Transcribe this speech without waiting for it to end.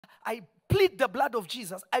I plead the blood of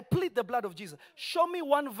Jesus. I plead the blood of Jesus. Show me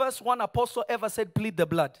one verse one apostle ever said, plead the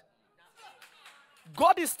blood.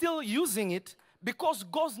 God is still using it because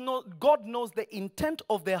God knows the intent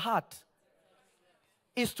of their heart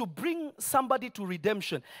is to bring somebody to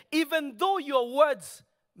redemption. Even though your words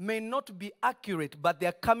may not be accurate, but they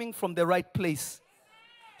are coming from the right place.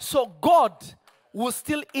 So God will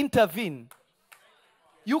still intervene.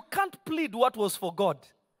 You can't plead what was for God.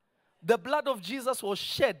 The blood of Jesus was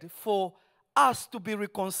shed for us to be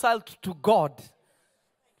reconciled to God.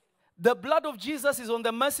 The blood of Jesus is on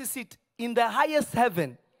the mercy seat in the highest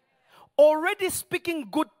heaven, already speaking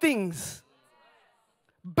good things,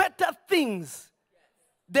 better things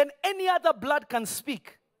than any other blood can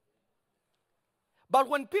speak. But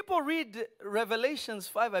when people read Revelations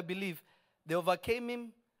 5, I believe, they overcame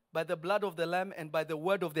him by the blood of the Lamb and by the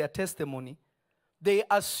word of their testimony. They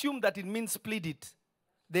assume that it means plead it.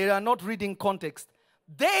 They are not reading context.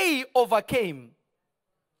 They overcame.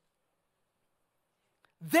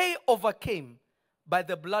 They overcame by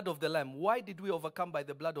the blood of the Lamb. Why did we overcome by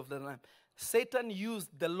the blood of the Lamb? Satan used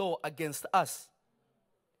the law against us.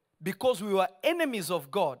 Because we were enemies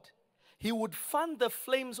of God, he would fan the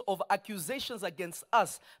flames of accusations against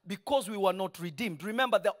us because we were not redeemed.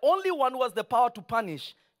 Remember, the only one who has the power to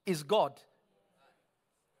punish is God.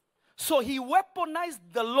 So he weaponized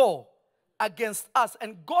the law against us.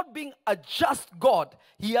 And God being a just God,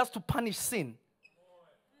 he has to punish sin.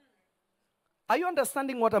 Are you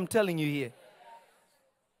understanding what I'm telling you here?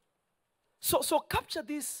 So capture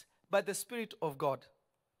this by the Spirit of God.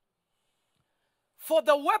 For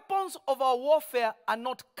the weapons of our warfare are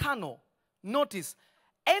not carnal. Notice,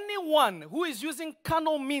 anyone who is using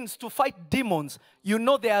carnal means to fight demons, you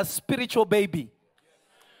know they are a spiritual baby.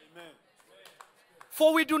 Amen.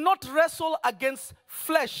 For we do not wrestle against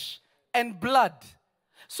flesh and blood.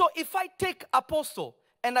 So if I take apostle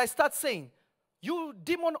and I start saying, you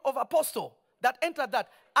demon of apostle that entered that,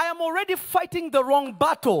 I am already fighting the wrong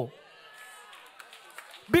battle.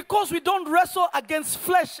 Because we don't wrestle against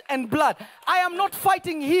flesh and blood. I am not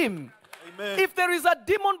fighting him. Amen. If there is a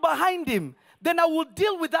demon behind him, then I will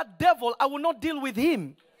deal with that devil. I will not deal with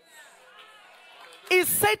him. Is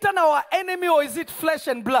Satan our enemy or is it flesh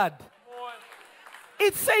and blood?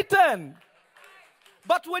 It's Satan.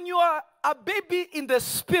 But when you are a baby in the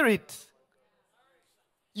spirit,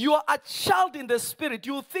 you are a child in the spirit,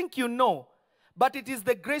 you think you know. But it is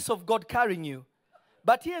the grace of God carrying you.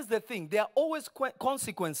 But here's the thing, there are always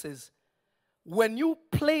consequences when you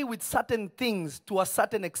play with certain things to a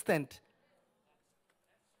certain extent.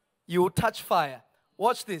 You will touch fire.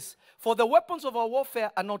 Watch this. For the weapons of our warfare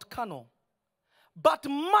are not carnal, but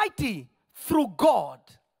mighty through God.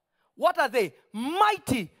 What are they?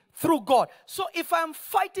 Mighty through God. So if I'm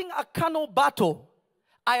fighting a carnal battle,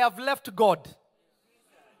 I have left God.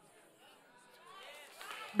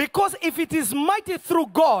 Because if it is mighty through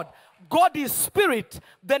God, God is spirit,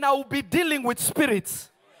 then I will be dealing with spirits.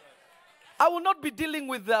 I will not be dealing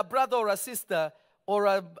with a brother or a sister or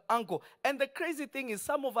an uncle. And the crazy thing is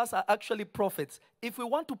some of us are actually prophets. If we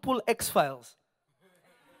want to pull X-Files.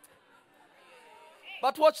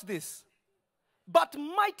 But watch this. But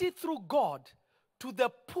mighty through God to the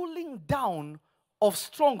pulling down of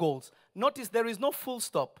strongholds. Notice there is no full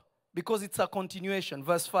stop because it's a continuation.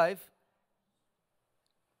 Verse 5.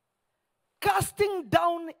 Casting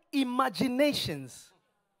down imaginations,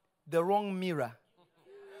 the wrong mirror.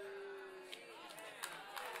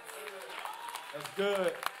 That's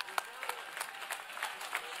good.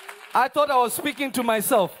 I thought I was speaking to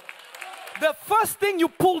myself. The first thing you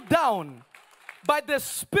pull down by the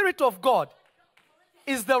Spirit of God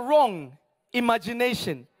is the wrong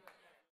imagination.